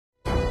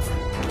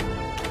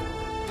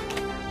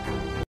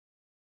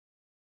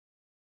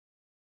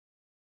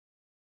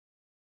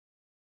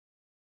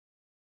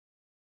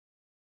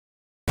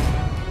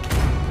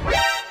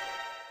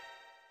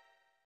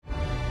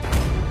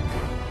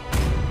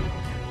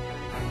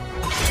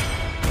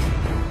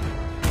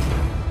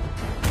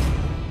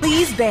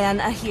Please ban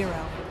a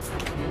hero.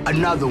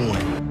 Another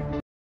one.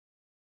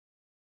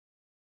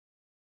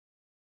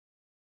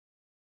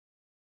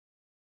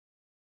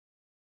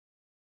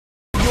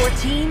 Your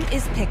team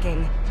is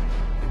picking.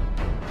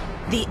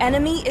 The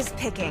enemy is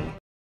picking.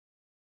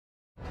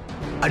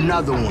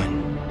 Another one.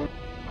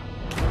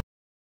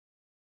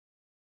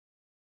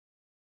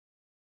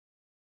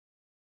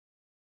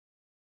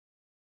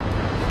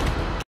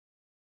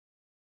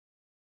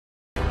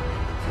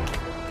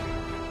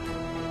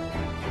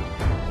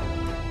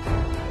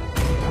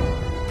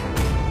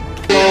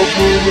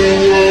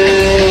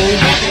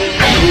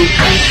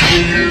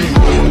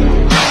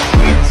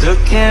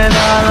 Looking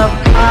all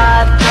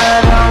apart,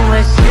 but I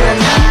wish you're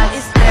not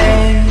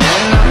staying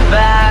in the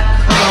back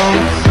room.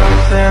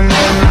 Something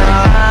in my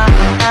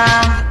eye.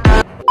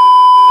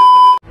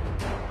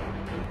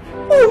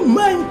 Oh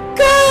my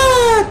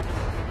God!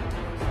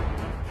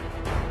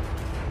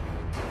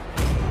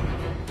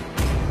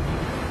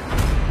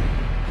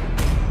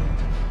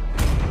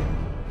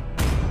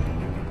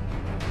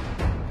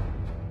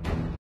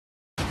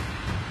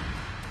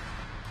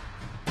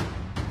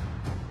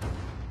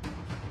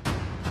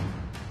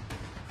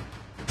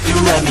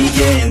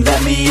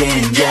 Let me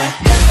in, yeah.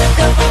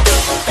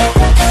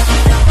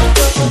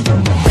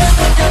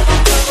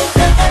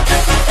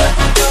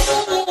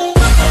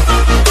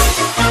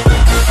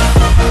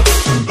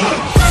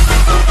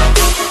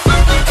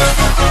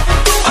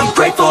 I'm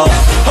grateful,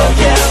 oh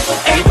yeah.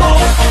 Able,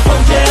 oh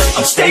yeah.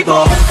 I'm stable,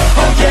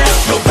 oh yeah.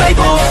 No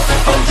label,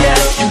 oh yeah.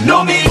 You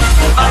know me,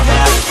 I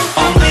have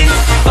only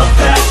a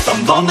path.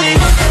 I'm lonely,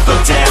 but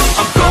damn,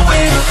 I'm going to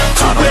win.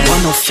 I don't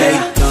want no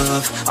fake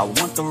love, I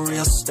want the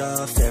real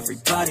stuff.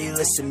 Everybody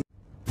listen.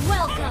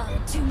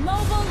 Welcome to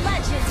Mobile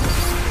Legends!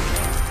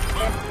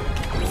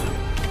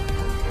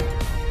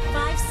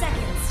 5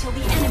 seconds till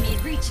the enemy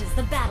reaches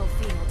the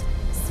battlefield.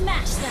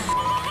 Smash them!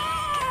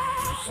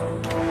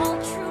 All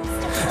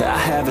troops... I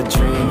have a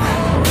dream,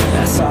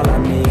 that's all I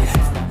need.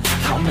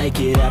 I'll make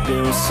it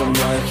happen with some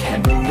work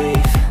and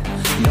belief.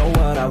 Know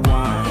what I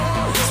want,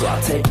 so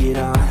I'll take it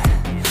on.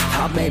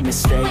 I've made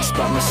mistakes,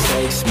 but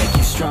mistakes make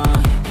you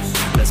strong.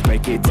 Let's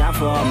break it down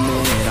for a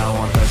minute. I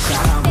want the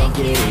crown, I'm gon'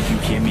 get it. You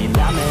hear me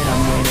loud, man,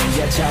 I'm winning.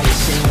 Yeah, Charlie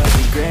Sheen will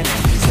be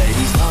grinning. These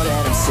ladies know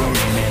that I'm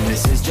sinning, and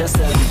this is just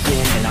the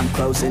beginning. I'm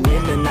closing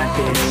in the night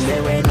inning.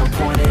 There ain't no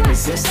point in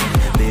resisting.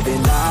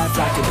 Living life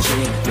like a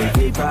dream, live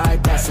it right,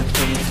 that's the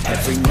thing.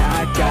 Every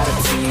night, got a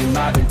team,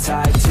 I've been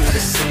tied to the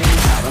scene.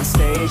 Out on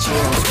stage,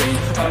 here on screen.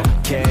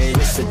 Okay,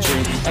 it's a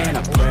dream, and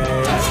I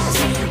pray as a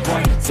team.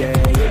 One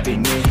day, it'll be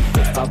me.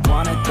 If I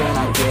want it, then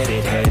I'll get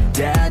it. Head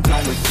down,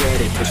 don't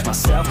regret it. Push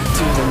myself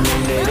to the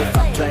limit. If I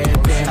play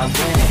it, then I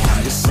win it.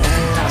 I'm just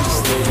saying, I'm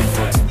just living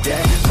for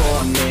today. For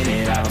a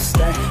minute, I don't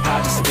stay,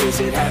 I just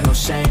visit. Have no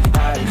shame,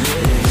 I admit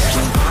it.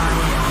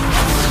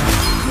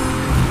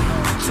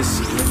 To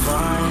see if I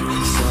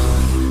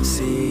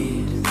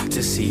succeed,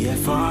 to see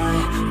if I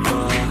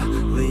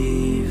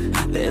believe.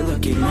 They're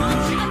looking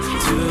up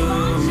to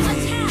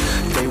me.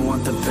 They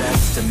want the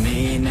best of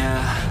me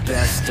now,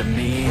 best of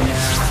me now,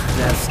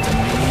 best of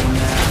me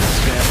now,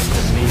 best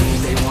of me.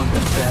 They want the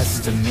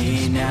best of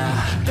me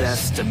now,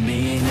 best of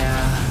me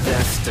now,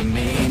 best of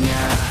me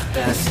now,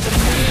 best of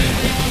me.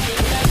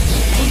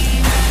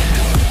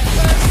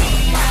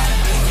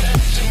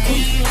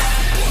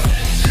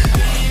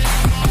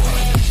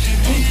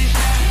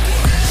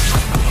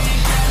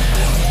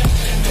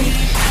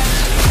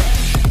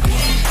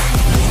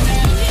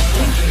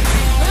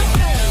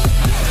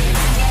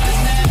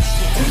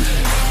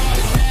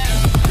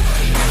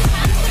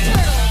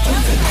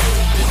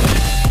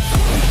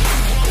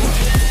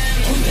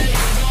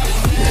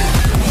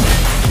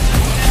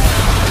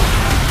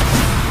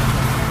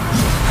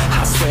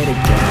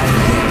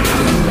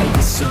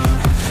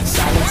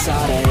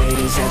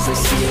 As they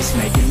see us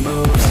making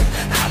moves,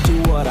 I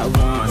do what I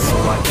want, so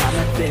I got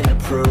nothing to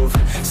prove.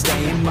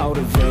 Staying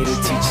motivated,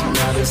 teaching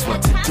others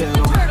what to do.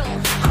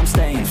 I'm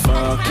staying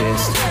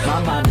focused,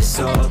 my mind is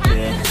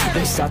open.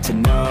 They start to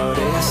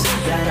notice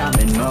that I'm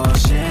in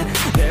motion.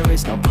 There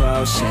is no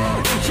potion,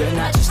 you're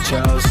not just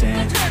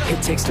chosen.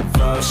 It takes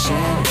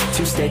devotion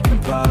to stay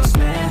composed,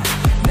 man.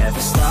 Never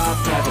stop,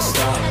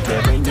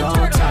 there ain't no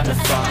time to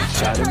fall.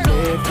 Try to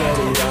live, get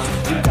it up,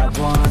 you got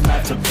one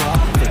life to fall.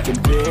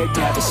 Thinking big,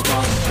 never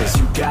small, cause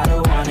you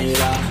gotta want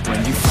it all. When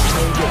you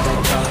finally get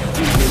that call,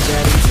 you get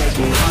ready, take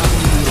it on.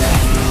 You need a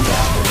hand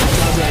out, I'm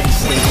already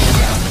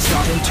standing out.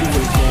 Starting to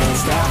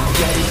advance now,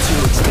 ready to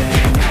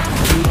expand now.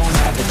 You don't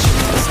have a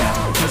chance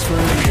now, cause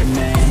we're in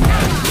demand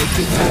now.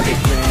 Make it have it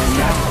grand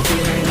now,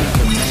 feeling in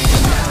command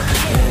now.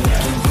 And you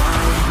can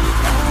ride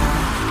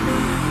on me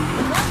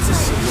to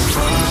see if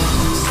I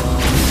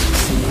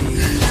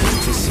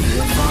to see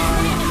if I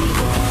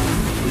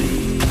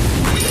believe.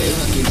 They're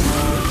looking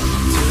up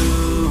to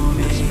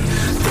me.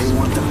 They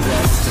want the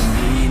best of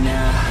me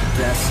now,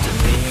 best of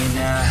me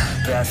now,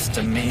 best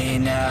of me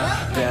now,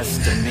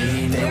 best of me.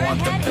 They want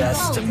the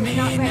best of me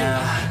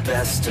now,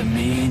 best of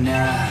me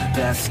now,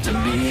 best of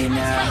me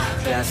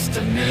now, best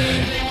of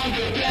me.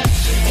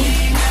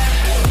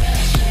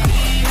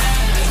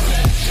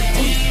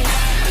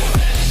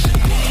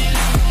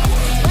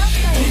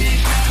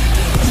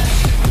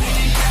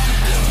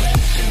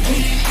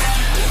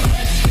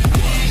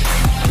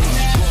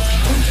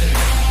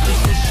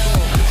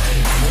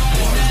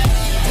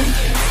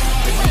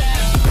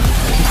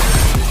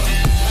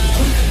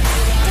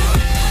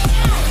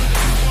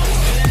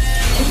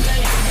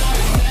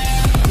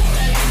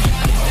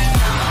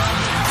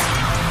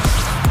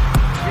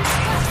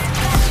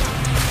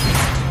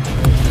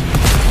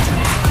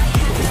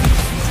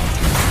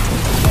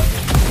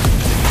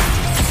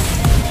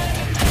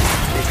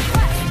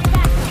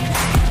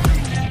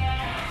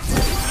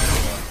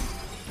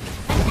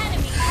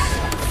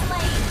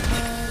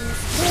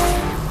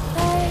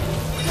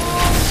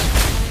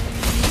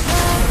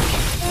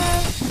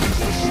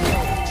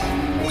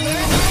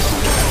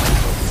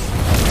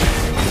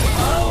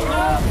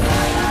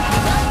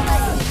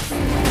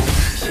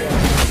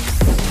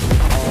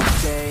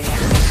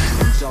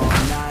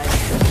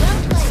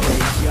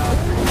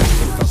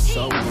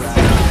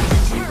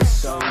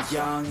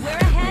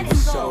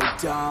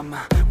 come,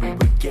 we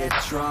would get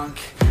drunk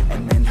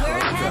and then hook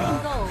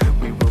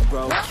up. We were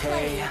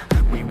okay,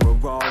 we were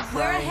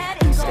alright,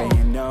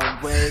 staying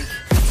awake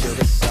till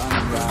the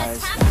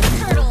sunrise. We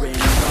were in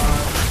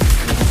love,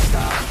 couldn't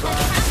stop us,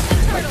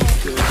 like a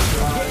good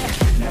drug,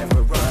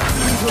 never run.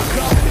 We woke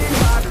up in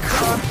my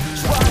car,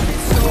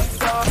 driving so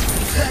far,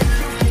 play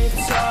your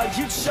guitar,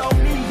 you'd show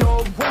me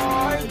your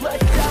heart, let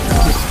down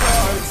our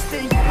guards,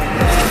 think we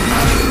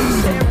never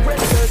stare at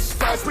the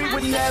stars, we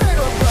would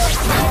never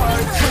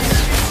apart.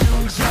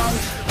 Too young,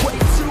 way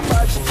too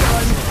much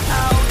fun,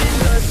 out in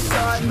the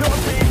sun,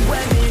 knowing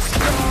when it's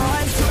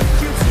gone. Took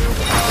you to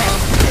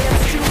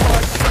dance to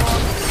our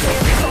song,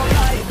 dance all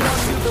night long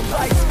till the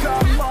lights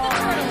come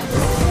on.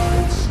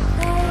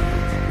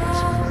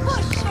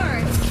 Push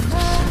first.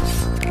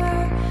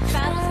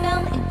 Battle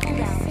spell in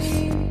cooldown.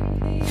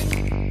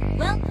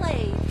 Well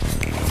played.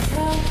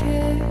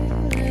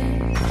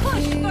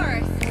 Push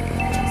first.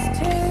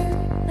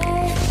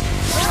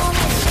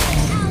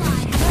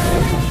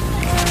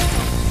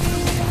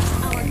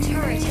 Our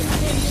turret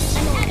has been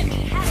an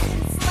enemy has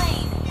been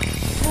slain.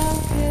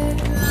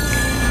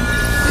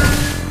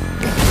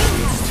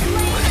 You have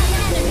slain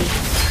an enemy.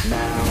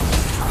 Now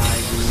I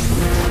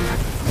remember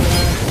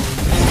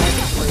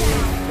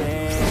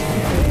everything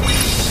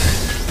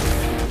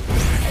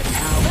and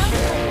how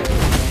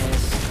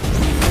careless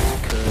we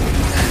could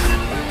be.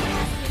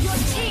 Your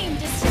team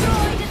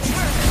destroyed a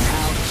turret.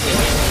 How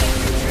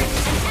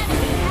careless An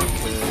enemy has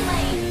been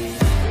slain.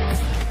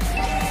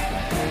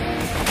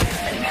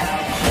 and how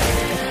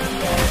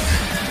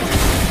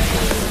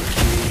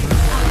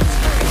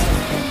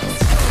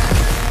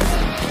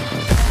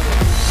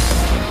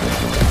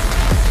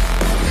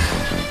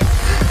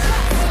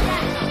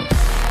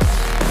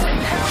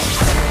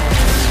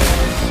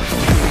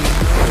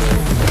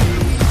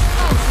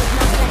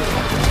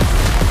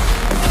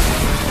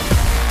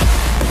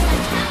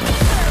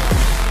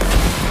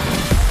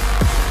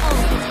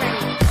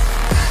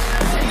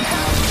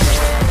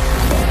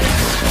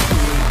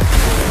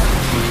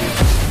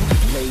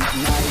late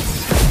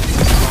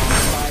nights, long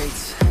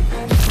flights,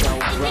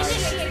 felt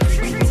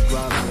right. We would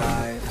run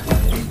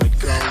live, we would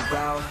go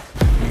out.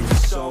 We were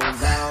so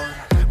loud,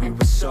 we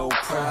were so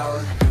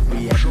proud.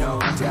 We had no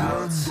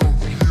doubts.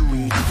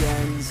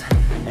 Weekends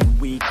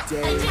and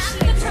weekdays,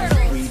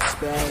 we'd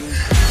spend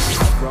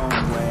our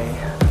own way.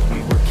 We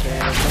were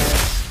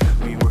careless,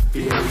 we were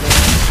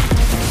fearless.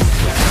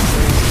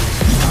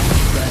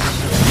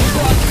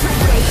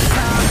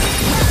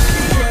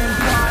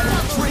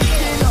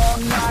 Drinking all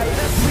night,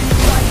 sleep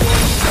like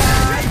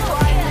inside,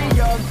 finding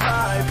a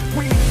vibe.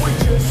 We would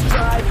just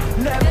drive,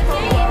 never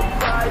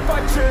arrive.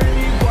 Our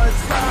journey was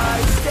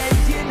live,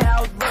 staying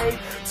out late,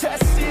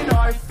 testing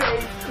our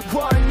fate,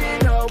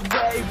 running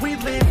away. We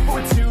live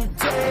for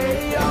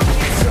today. I'm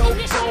so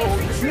bold,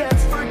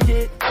 never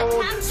get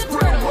old.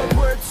 Screw what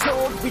we're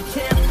told, we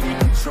can't be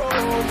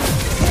controlled.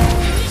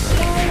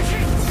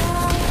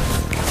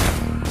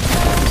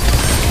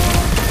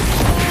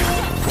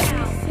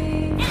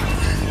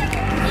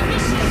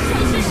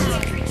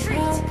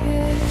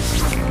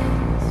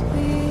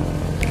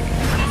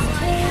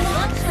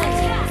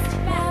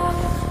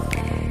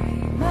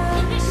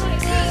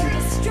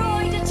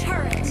 Destroyed a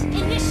turret.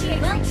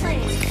 Initiate. Well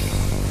played.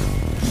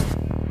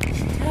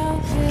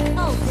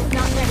 Ult is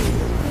not ready.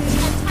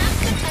 Attack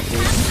the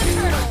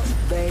turtle.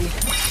 They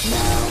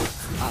now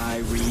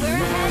I We're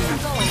ahead and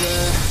remember going.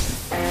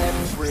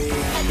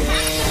 everything.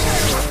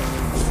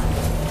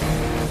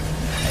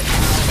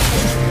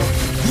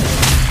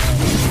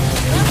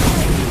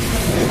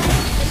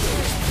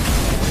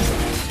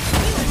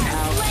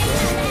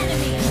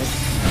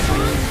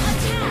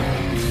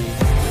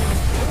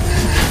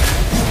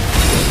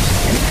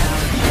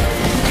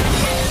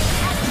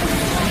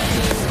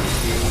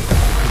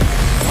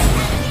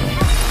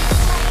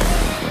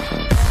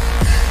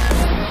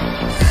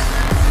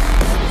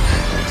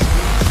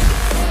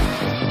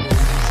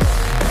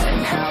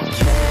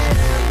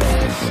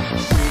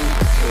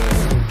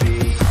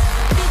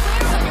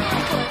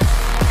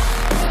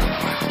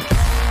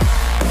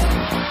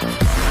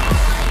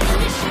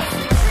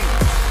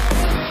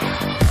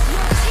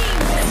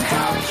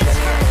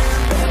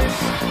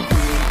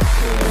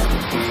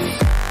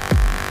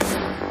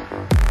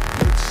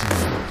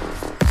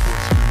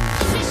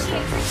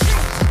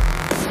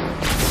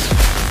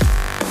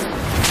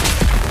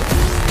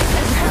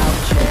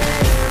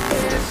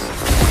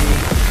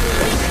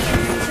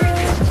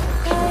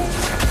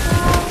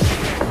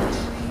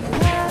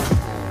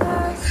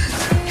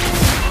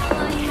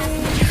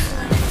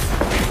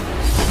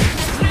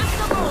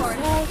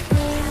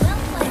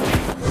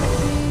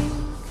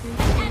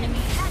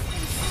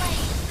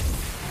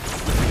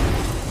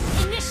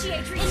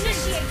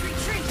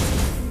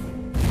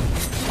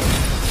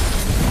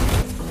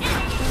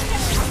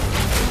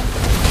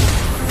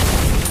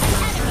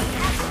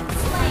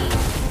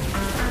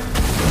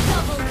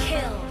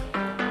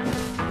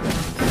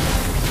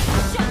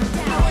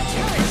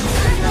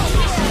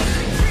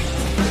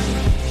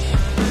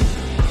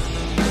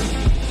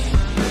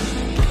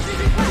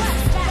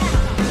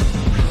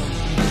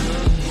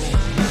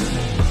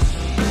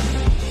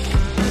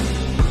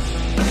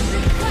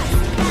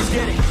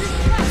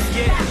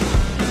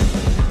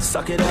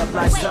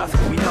 tough,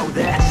 we know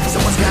that.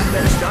 Someone's got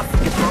better stuff,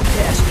 get broke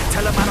cash.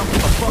 Tell them I don't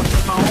give a fuck,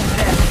 with my own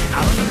path. I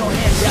don't need no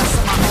handouts,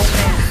 I'm my own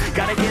man.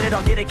 Gotta get it,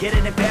 I'll get it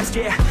in fast,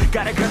 yeah.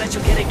 Got a girl that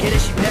you'll get it,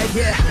 she bad,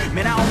 yeah.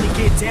 Man, I only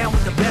get down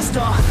with the best,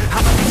 I'ma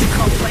leave the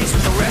complaints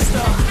with the rest,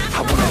 I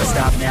won't ever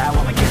stop now,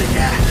 I'ma get it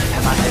now.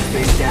 Have my head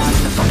face down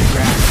in the fucking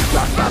ground.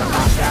 Rock bottom,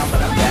 I'm down,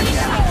 but I'm back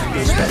now.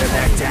 Bitch, better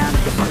back down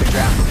to the fucking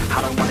ground. I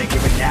don't wanna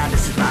give it now,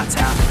 this is my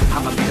town.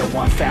 I'ma be the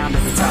one found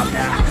at the top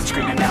now.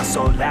 Screaming out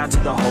so loud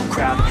to the whole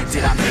crowd.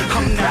 Did I make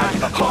you proud?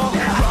 Give a fuck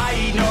now.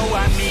 Right, no,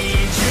 I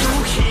need you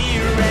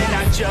here, and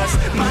I just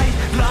might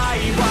lie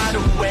wide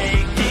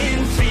awake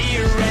in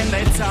fear and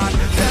let time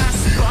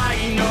pass by.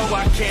 No,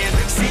 I can't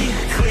see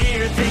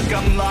clear, think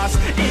I'm lost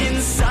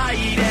inside,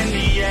 and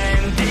the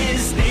end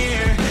is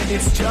near.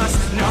 It's just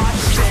not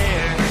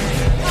fair.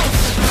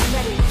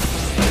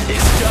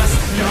 It's just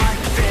not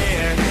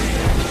fair.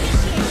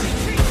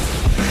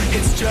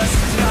 It's just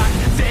not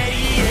fair.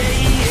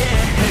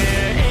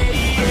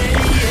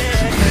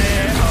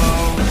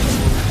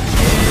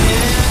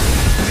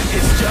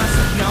 It's just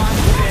not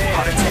fair.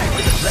 Heart attack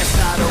with the flesh,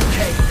 not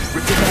okay.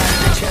 Ripped it out of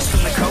the chest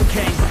from the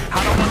cocaine.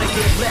 I don't wanna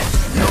get left,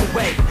 no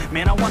way.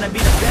 Man, I wanna be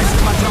the best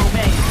in my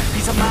domain.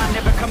 Peace of mind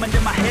never coming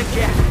to my head,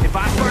 yeah. If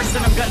I first,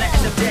 then I'm gonna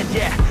end up dead,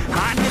 yeah.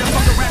 I'm here to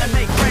fuck around and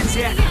make friends,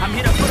 yeah. I'm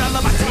here to put all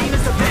of my team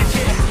as the bench,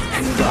 yeah.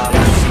 And all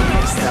I see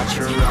is that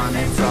you're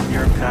running from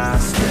your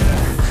past,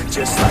 yeah.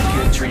 Just like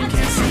a dream,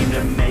 can't seem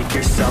to make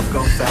yourself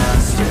go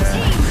fast,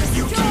 yeah.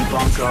 You keep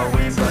on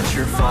going, but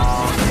you're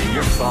falling.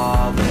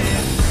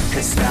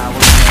 Cause now we'll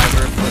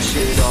never push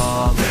it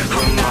all.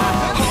 I'm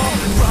not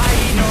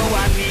alright, no,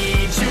 I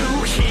need you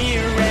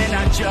here, and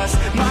I just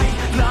might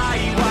lie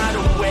wide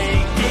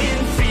awake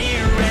in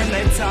fear and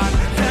let time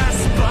pass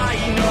by.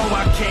 No,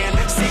 I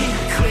can't see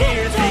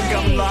clear, think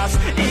I'm lost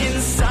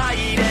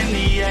inside, and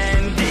the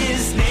end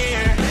is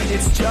near.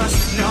 It's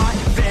just not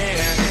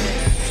fair.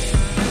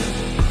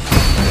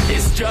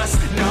 It's just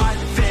not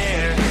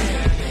fair.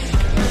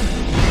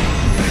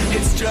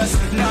 It's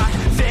just not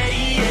fair.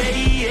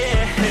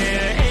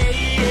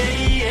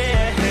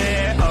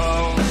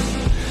 Oh,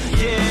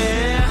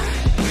 yeah.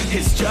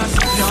 It's just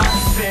not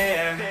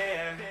fair.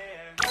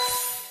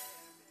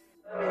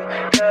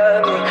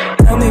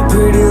 Tell me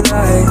pretty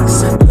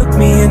lies, look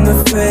me in the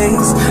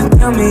face.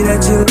 Tell me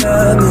that you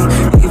love me,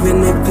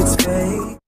 even if it's fake.